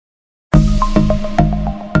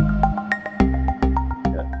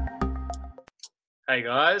Hey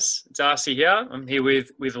guys, Darcy here. I'm here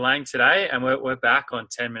with Lang today, and we're back on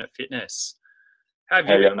 10-minute fitness. How have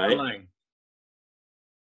How you you been going, doing, mate?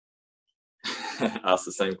 Lang? Ask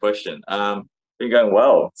the same question. Been going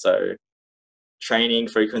well. So training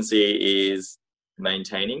frequency is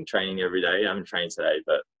maintaining, training every day. I haven't trained today,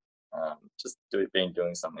 but been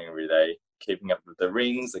doing something every day, keeping up with the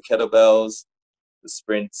rings, the kettlebells, the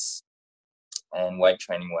sprints, and weight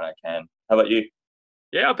training when I can. How about you?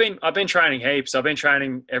 Yeah, I've been training heaps. I've been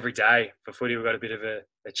training every day for footy. We've got a bit of a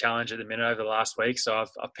challenge at the minute over the last week, so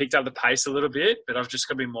I've picked up the pace a little bit, but I've just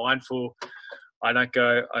got to be mindful I don't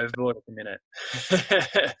go overboard at the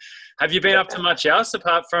minute. Have you been up to much else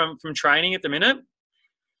apart from training at the minute?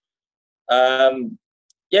 Um,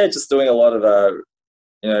 yeah, just doing a lot of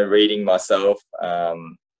reading myself,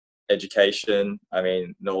 education. I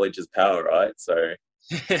mean, knowledge is power, right? So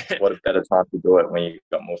what a better time to do it when you've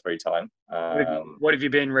got more free time. What have you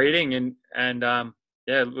been reading and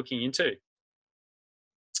yeah, looking into?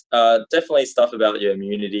 Definitely stuff about your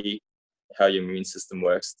immunity, how your immune system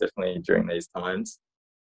works, definitely during these times.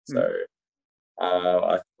 So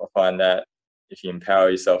I find that if you empower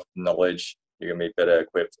yourself with knowledge, you're going to be better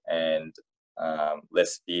equipped and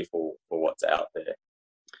less fearful for what's out there.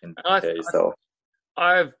 And I, prepare yourself.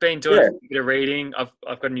 I've been doing a Yeah. bit of reading. I've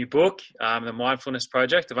got a new book, The Mindfulness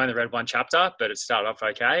Project. I've only read one chapter, but it started off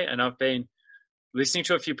okay. And I've been listening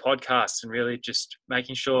to a few podcasts and really just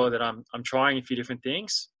making sure that I'm trying a few different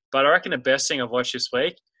things. But I reckon the best thing I've watched this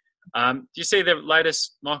week. Do you see the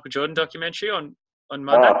latest Michael Jordan documentary on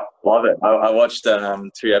Monday? Oh, love it. I watched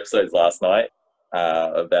 2 episodes last night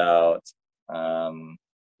about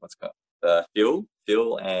what's it called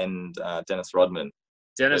Phil and Dennis Rodman.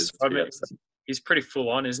 Dennis Those two Rodman, episodes. he's pretty full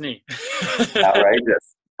on, isn't he?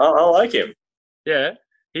 Outrageous. I like him. Yeah,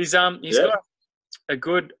 he's Yeah. got a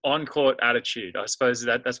good on-court attitude. I suppose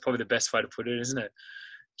that's probably the best way to put it, isn't it?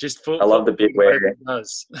 Just I full love the bit whatever where he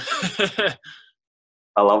does.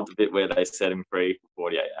 I love the bit where they set him free for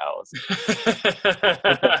 48 hours.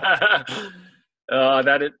 Oh,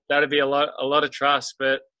 that'd be a lot of trust,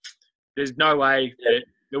 but there's no way that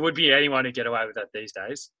there would be anyone who get away with that these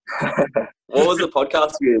days. What was the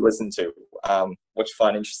podcast you listened to? What you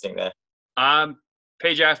find interesting there? Um,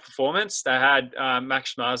 PJF Performance, they had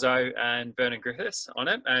Max Schmarzo and Vernon Griffiths on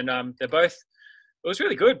it, and it was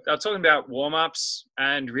really good. They were talking about warm-ups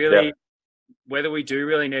and Yeah. really whether we do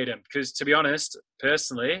really need them. Because to be honest,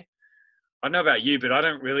 personally, I don't know about you, but I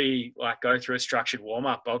don't really like go through a structured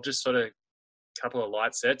warm-up. I'll just sort of couple of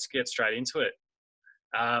light sets, get straight into it.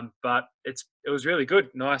 But it was really good,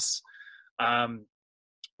 nice,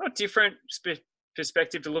 not different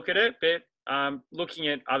perspective to look at it, but looking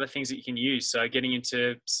at other things that you can use. So getting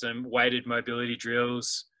into some weighted mobility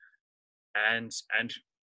drills and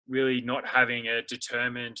really not having a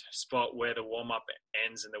determined spot where the warm up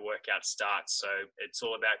ends and the workout starts. So it's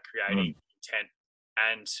all about creating Mm. intent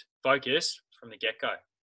and focus from the get go.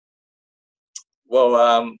 Well,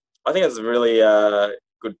 I think it's a really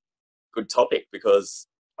good topic because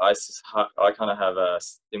I kind of have a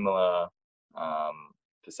similar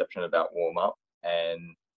perception about warm up.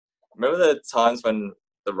 And remember the times when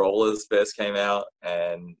the rollers first came out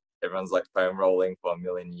and everyone's like foam rolling for a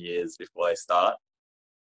million years before they start?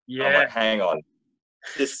 I'm Yeah, like, hang on,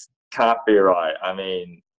 this can't be right. I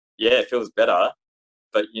mean, yeah, it feels better,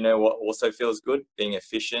 but you know what also feels good? Being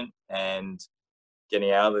efficient and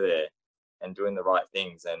getting out of there and doing the right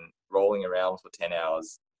things, and rolling around for 10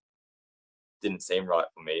 hours didn't seem right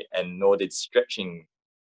for me, and nor did stretching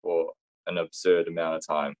for an absurd amount of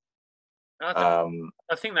time. I, th- Um,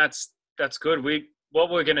 I think that's good. What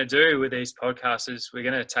we're going to do with these podcasts is we're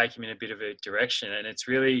going to take them in a bit of a direction, and it's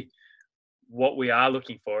really what we are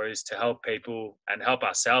looking for is to help people and help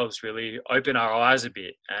ourselves really open our eyes a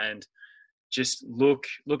bit and just look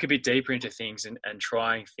a bit deeper into things and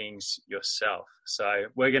trying things yourself. So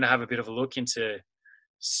we're going to have a bit of a look into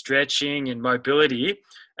stretching and mobility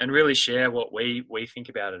and really share what we think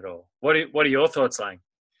about it all. What are your thoughts, Lang?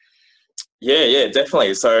 yeah,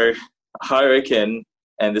 definitely. So I reckon,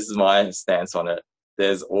 and this is my stance on it,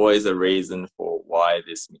 there's always a reason for why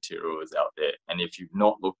this material is out there. And if you've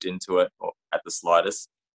not looked into it or at the slightest,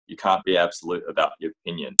 you can't be absolute about your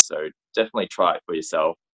opinion. So definitely try it for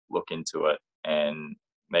yourself, look into it, and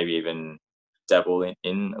maybe even dabble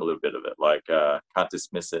in a little bit of it. Like, can't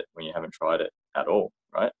dismiss it when you haven't tried it at all,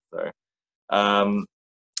 right? So, um,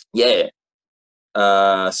 yeah,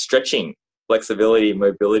 stretching, flexibility,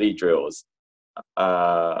 mobility drills.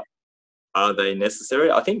 Uh, are they necessary?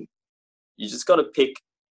 I think you just got to pick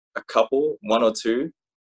a couple, one or two,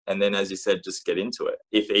 and then, as you said, just get into it,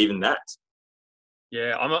 if even that.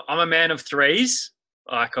 Yeah, I'm a man of threes.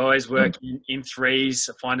 Like I always work in threes.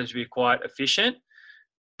 I find it to be quite efficient.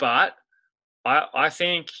 But I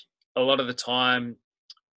think a lot of the time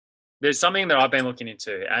there's something that I've been looking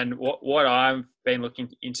into, and what I've been looking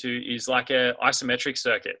into is like a isometric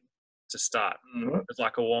circuit to start. It's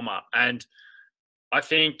like a warm up, and I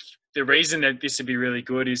think the reason that this would be really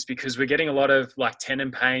good is because we're getting a lot of like tendon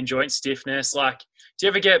pain, joint stiffness. Like, do you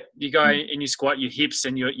ever you go and you squat, your hips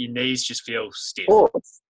and your knees just feel stiff? Of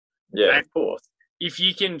course. Yeah, and of course. if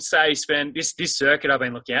you can say spend this circuit I've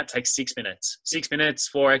been looking at takes 6 minutes. 6 minutes,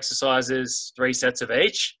 4 exercises, 3 sets of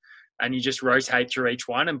each, and you just rotate through each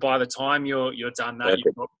one. And by the time you're done that,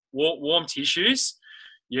 you've got warm tissues.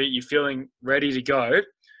 You're feeling ready to go,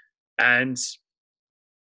 and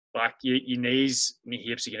like your knees and your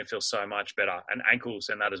hips are going to feel so much better, and ankles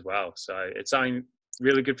and that as well. So it's something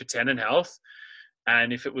really good for tendon health.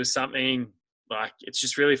 And if it was something like, it's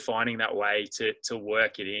just really finding that way to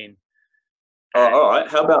work it in. All right.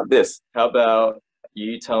 How about this? How about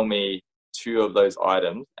you tell me 2 of those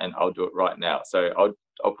items and I'll do it right now. So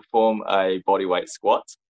I'll perform a bodyweight squat.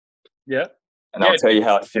 Yeah. And I'll tell you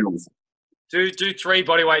how it feels. Do 3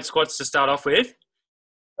 bodyweight squats to start off with.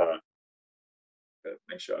 All right.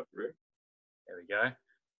 Make sure I've room. There we go.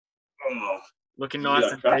 Oh, looking nice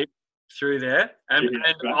and deep through there. And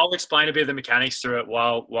I'll explain a bit of the mechanics through it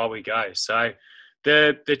while we go. So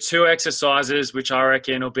the 2 exercises, which I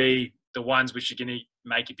reckon will be the ones which are going to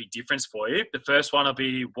make a big difference for you. The first one will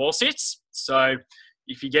be wall sits. So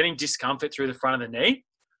if you're getting discomfort through the front of the knee,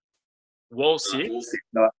 wall sit.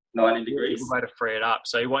 90 degrees. Way to free it up.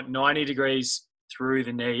 So you want 90 degrees through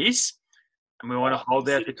the knees, and we want to hold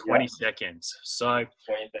there for 20 seconds. So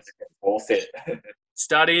 20 seconds, wall sit.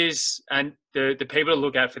 Studies, and the people to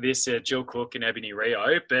look at for this are Jill Cook and Ebony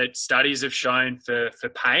Rio, but studies have shown for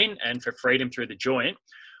pain and for freedom through the joint,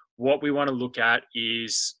 what we want to look at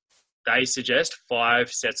is, they suggest 5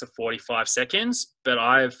 sets of 45 seconds, but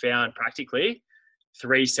I have found practically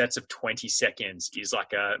 3 sets of 20 seconds is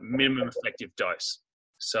like a minimum effective dose.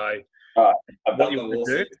 So I've done the wall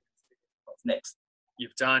sit. What's next?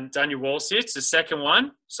 You've done your wall sits. The second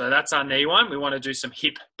one, so that's our knee one. We want to do some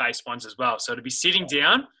hip-based ones as well. So to be sitting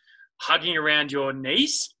down, hugging around your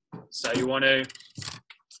knees. So you want to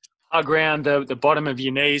hug around the bottom of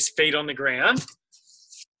your knees, feet on the ground,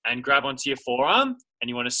 and grab onto your forearm. And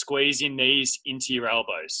you want to squeeze your knees into your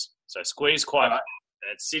elbows. So squeeze quite hard.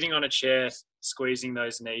 And sitting on a chair, squeezing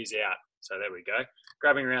those knees out. So there we go.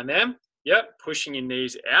 Grabbing around them. Yep. Pushing your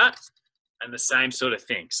knees out. And the same sort of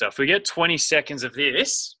thing. So if we get 20 seconds of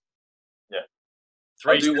this. Yeah.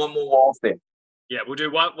 I'll do one more wall sit. Yeah, we'll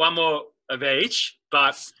do one more of each.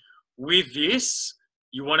 But with this,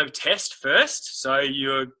 you want to test first. So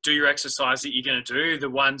you do your exercise that you're going to do. The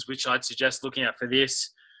ones which I'd suggest looking at for this,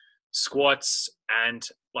 squats and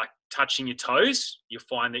like touching your toes, you'll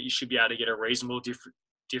find that you should be able to get a reasonable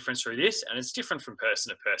difference through this. And it's different from person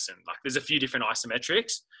to person. Like there's a few different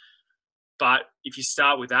isometrics, but if you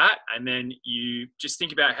start with that and then you just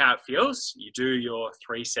think about how it feels, you do your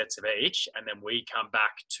 3 sets of each, and then we come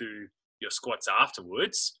back to your squats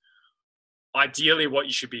afterwards. Ideally, what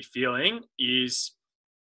you should be feeling is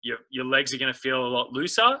your legs are going to feel a lot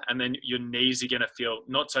looser, and then your knees are going to feel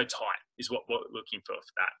not so tight is what we're looking for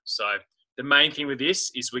that. So the main thing with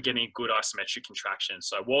this is we're getting a good isometric contraction.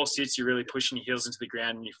 So wall sits, you're really pushing your heels into the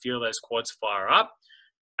ground and you feel those quads fire up.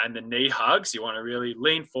 And the knee hugs, you want to really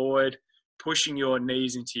lean forward, pushing your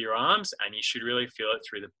knees into your arms, and you should really feel it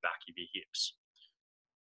through the back of your hips.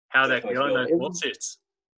 How are they feeling, those wall sits?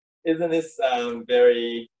 Isn't this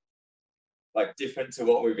very like different to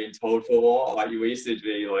what we've been told for a while? Like we used to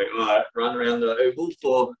be like, all right, run around the oval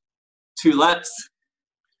for 2 laps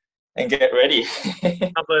and get ready.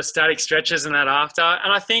 A couple of static stretches and that after.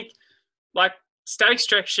 And I think like static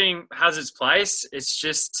stretching has its place. It's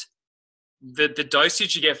just the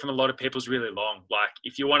dosage you get from a lot of people is really long. Like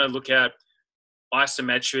if you want to look at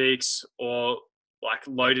isometrics or like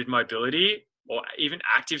loaded mobility or even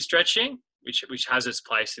active stretching, which has its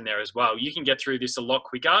place in there as well, you can get through this a lot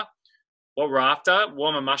quicker. What we're after,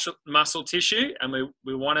 warmer muscle tissue, and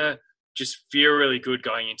we want to just feel really good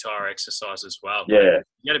going into our exercise as well. Yeah.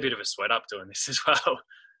 You get a bit of a sweat up doing this as well.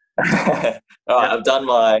 All right, I've done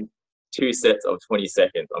my 2 sets of 20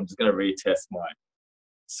 seconds. I'm just going to retest my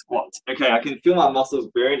squat. Okay, I can feel my muscles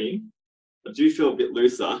burning. I do feel a bit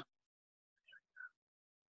looser.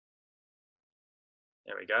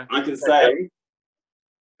 There we go. I can say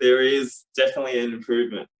there is definitely an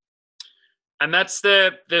improvement. And that's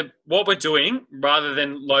the what we're doing. Rather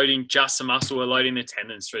than loading just the muscle, we're loading the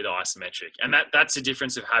tendons through the isometric. And that's the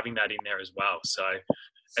difference of having that in there as well. So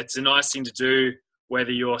it's a nice thing to do,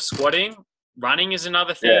 whether you're squatting, running is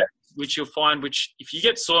another thing. Yeah. which you'll find, which if you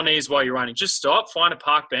get sore knees while you're running, just stop, find a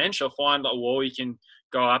park bench or find a wall you can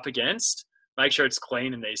go up against. Make sure it's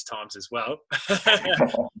clean in these times as well.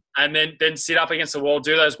 And then sit up against the wall,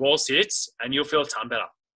 do those wall sits, and you'll feel a ton better.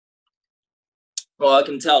 Well, I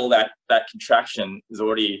can tell that contraction is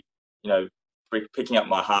already, picking up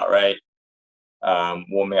my heart rate,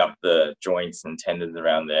 warming up the joints and tendons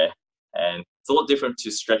around there. And it's a lot different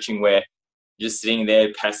to stretching where you're just sitting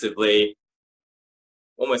there passively,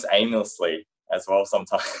 almost aimlessly as well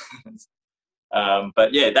sometimes.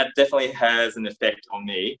 But yeah, that definitely has an effect on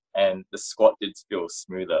me, and the squat did feel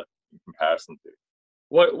smoother in comparison to.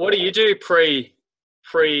 What do you do pre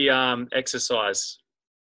exercise?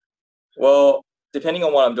 Well, depending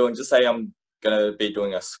on what I'm doing, just say I'm going to be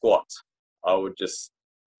doing a squat, I would just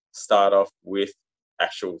start off with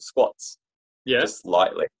actual squats, just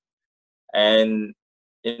lightly. And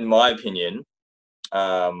in my opinion,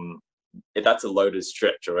 that's a loaded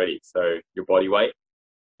stretch already. So your body weight,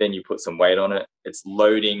 then you put some weight on it. It's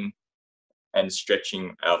loading and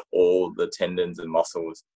stretching out all the tendons and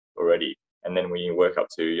muscles already. And then when you work up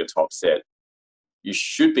to your top set, you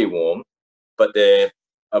should be warm, but there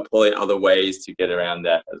are probably other ways to get around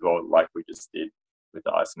that as well, like we just did with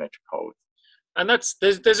the isometric holds. And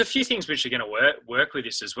there's a few things which are going to work with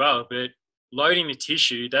this as well, but loading the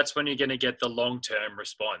tissue, that's when you're going to get the long-term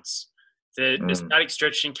response. The static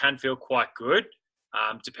stretching can feel quite good.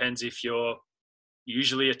 Depends if you're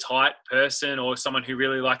usually a tight person or someone who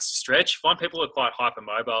really likes to stretch. Find people who are quite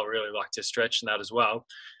hypermobile really like to stretch and that as well.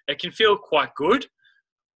 It can feel quite good,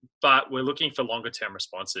 but we're looking for longer term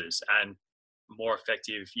responses and more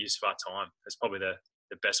effective use of our time. That's probably the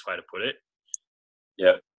best way to put it.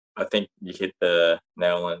 Yeah, I think you hit the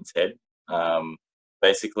nail on its head.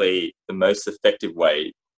 Basically, the most effective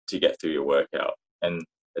way to get through your workout. And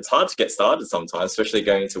it's hard to get started sometimes, especially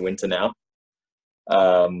going into winter now.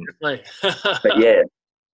 But yeah,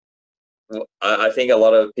 I think a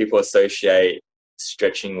lot of people associate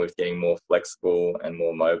stretching with getting more flexible and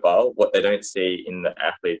more mobile. What they don't see in the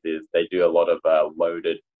athletes is they do a lot of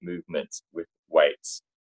loaded movements with weights,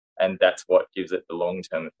 and that's what gives it the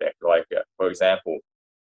long-term effect. Like, for example,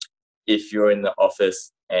 if you're in the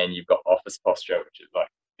office and you've got office posture, which is like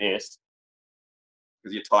this,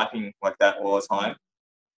 because you're typing like that all the time,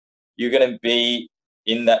 you're going to be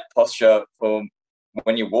in that posture for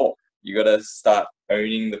when you walk. You got to start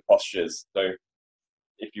owning the postures. So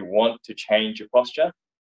if you want to change your posture,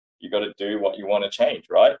 you got to do what you want to change,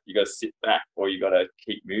 right? You got to sit back, or you got to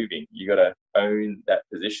keep moving. You got to own that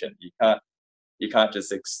position. You can't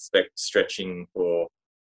just expect stretching for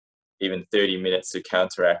even 30 minutes to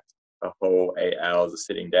counteract a whole 8 hours of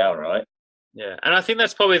sitting down, right? Yeah, and I think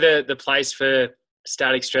that's probably the place for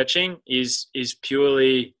static stretching is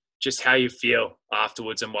purely just how you feel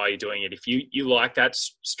afterwards and while you're doing it. If you like that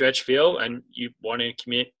stretch feel and you want to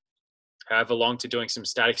commit however long to doing some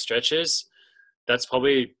static stretches, that's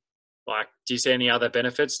probably like, do you see any other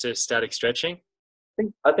benefits to static stretching?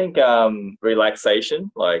 I think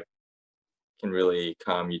relaxation, like, can really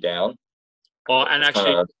calm you down. Oh, and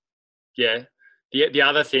actually, yeah, the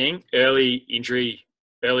other thing, early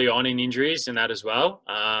on in injuries and that as well.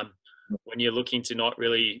 When you're looking to not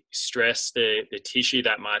really stress the tissue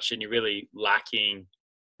that much and you're really lacking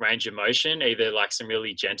range of motion, either like some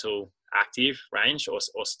really gentle active range or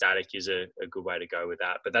static is a good way to go with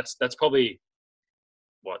that. But that's probably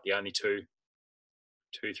the only 2-3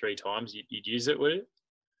 times you'd use it, would it?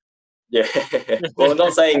 Yeah. Well, I'm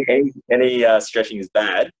not saying any stretching is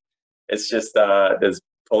bad. It's just there's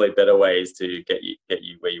probably better ways to get you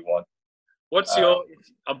where you want. What's your?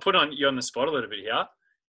 I'll put you on the spot a little bit here.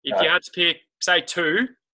 If you had to pick, say, two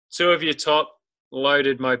of your top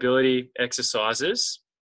loaded mobility exercises,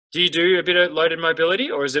 do you do a bit of loaded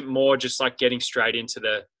mobility, or is it more just like getting straight into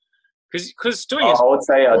the? Because doing I would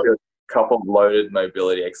say I do a couple of loaded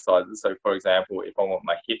mobility exercises. So, for example, if I want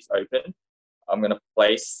my hips open, I'm going to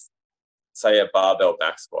place, say, a barbell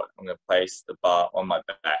back squat. I'm going to place the bar on my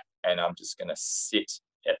back, and I'm just going to sit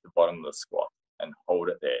at the bottom of the squat and hold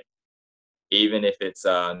it there. Even if it's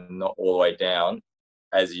not all the way down,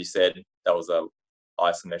 as you said, that was a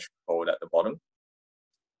isometric hold at the bottom,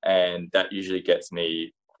 and that usually gets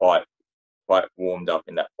me quite warmed up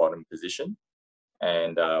in that bottom position.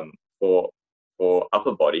 And for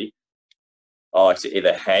upper body, I like to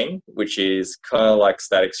either hang, which is kind of like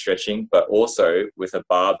static stretching, but also with a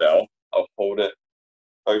barbell, I'll hold it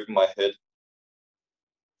over my head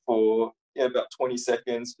for about 20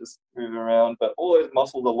 seconds, just move around, but all those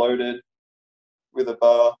muscles are loaded with a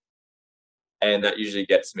bar, and that usually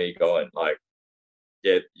gets me going. Like,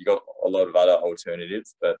 yeah, you got a lot of other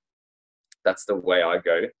alternatives, but that's the way I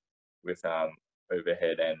go with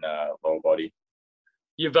overhead and lower body.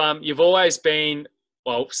 You've always been,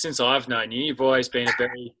 well, since I've known you, you've always been a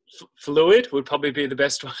very fluid, would probably be the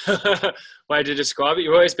best way to describe it.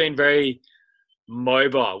 You've always been very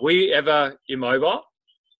mobile. Were you ever immobile,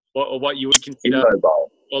 or what you would consider,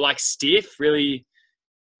 Immobile. or like stiff? Really,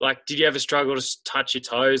 like, did you ever struggle to touch your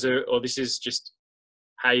toes, or this is just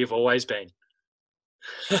how you've always been?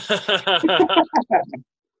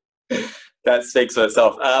 That speaks for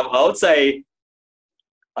itself. I would say,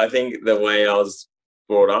 I think the way I was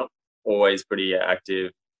brought up, always pretty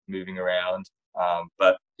active, moving around.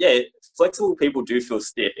 But yeah, flexible people do feel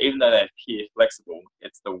stiff, even though they appear flexible.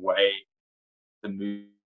 It's the way the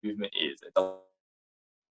movement is. It doesn't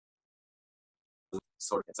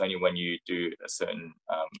it's only when you do a certain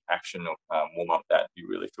action or warm up that you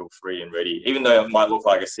really feel free and ready. Even though it might look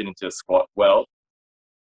like a sit into a squat well,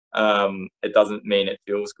 it doesn't mean it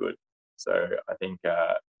feels good. So I think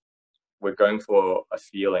we're going for a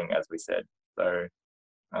feeling, as we said. So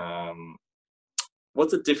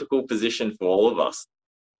what's a difficult position for all of us?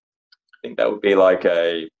 I think that would be like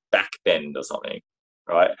a back bend or something,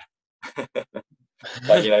 right?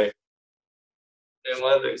 Like, you know, and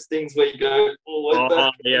one of those things where you go all the way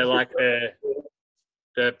back. Yeah, like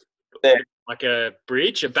the like a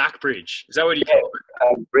bridge, a back bridge. Is that what you call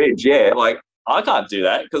it? Bridge, yeah. Like, I can't do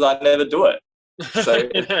that because I never do it. So,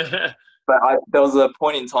 but there was a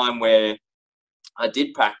point in time where I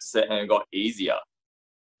did practice it and it got easier,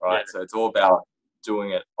 right? Yeah. So it's all about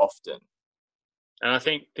doing it often. And I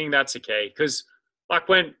think that's the key, because like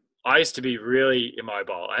when I used to be really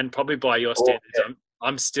immobile, and probably by your standards, yeah,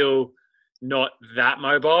 I'm still not that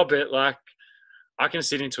mobile, but like I can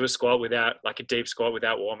sit into a squat without, like a deep squat,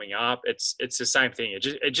 without warming up. It's the same thing.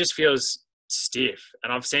 It just feels stiff,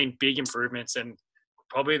 and I've seen big improvements, and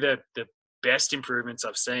probably the best improvements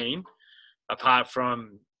I've seen, apart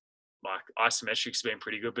from like isometrics being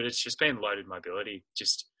pretty good, but it's just been loaded mobility,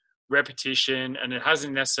 just repetition, and it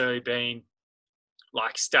hasn't necessarily been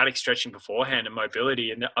like static stretching beforehand and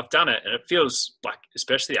mobility. And I've done it, and it feels like,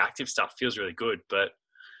 especially active stuff, feels really good. But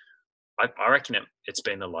I reckon it's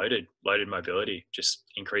been the loaded mobility, just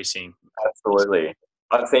increasing. Absolutely.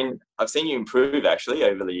 I've seen you improve actually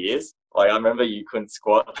over the years. Like, I remember you couldn't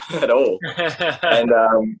squat at all. And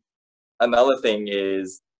another thing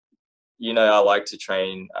is, you know, I like to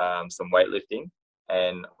train some weightlifting,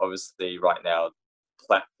 and obviously right now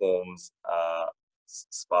platforms are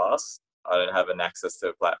sparse. I don't have an access to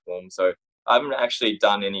a platform, so I haven't actually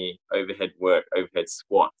done any overhead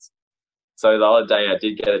squats. So the other day I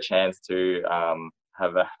did get a chance to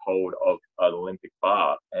have a hold of an Olympic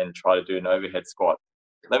bar and try to do an overhead squat.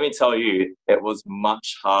 Let me tell you, it was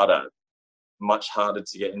much harder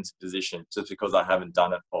to get into position, just because I haven't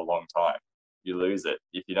done it for a long time. You lose it.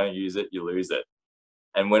 If you don't use it, you lose it.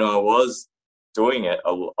 And when I was doing it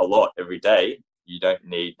a lot every day, you don't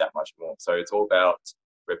need that much more. So it's all about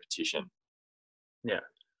repetition. Yeah,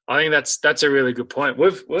 I think that's a really good point.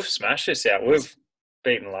 We've smashed this out. We've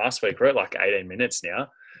beaten last week. We're at like 18 minutes now.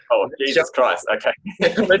 Oh, Jesus Christ. Okay.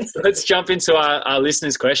 let's jump into our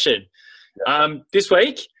listener's question. Yeah. This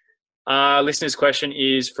week, our listener's question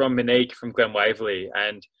is from Monique from Glen Waverley.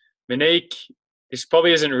 And Monique, this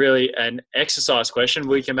probably isn't really an exercise question.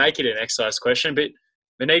 We can make it an exercise question, but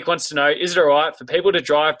Monique wants to know, is it all right for people to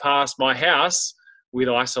drive past my house with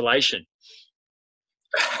isolation?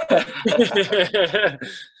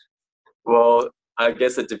 Well, I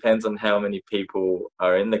guess it depends on how many people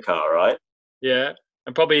are in the car, right? Yeah,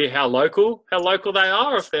 and probably how local they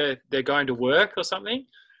are, if they're going to work or something.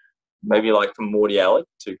 Maybe like from Mordialloc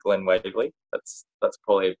to Glen Waverley. That's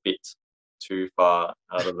probably a bit too far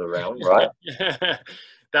out of the realm, right?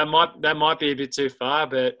 That might be a bit too far,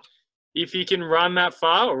 but if you can run that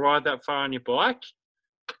far or ride that far on your bike,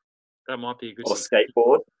 that might be a good. Or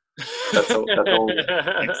skateboard. That's all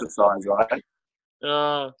exercise, right?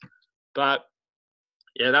 But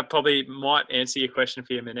yeah, that probably might answer your question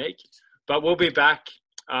for you, Monique. But we'll be back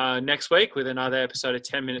next week with another episode of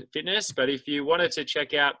 10 Minute Fitness. But if you wanted to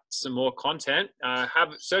check out some more content,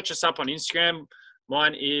 search us up on Instagram.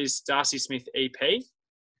 Mine is Darcy Smith EP.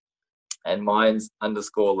 And mine's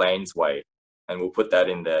 _Lanesway. And we'll put that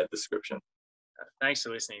in the description. Thanks for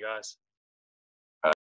listening, guys.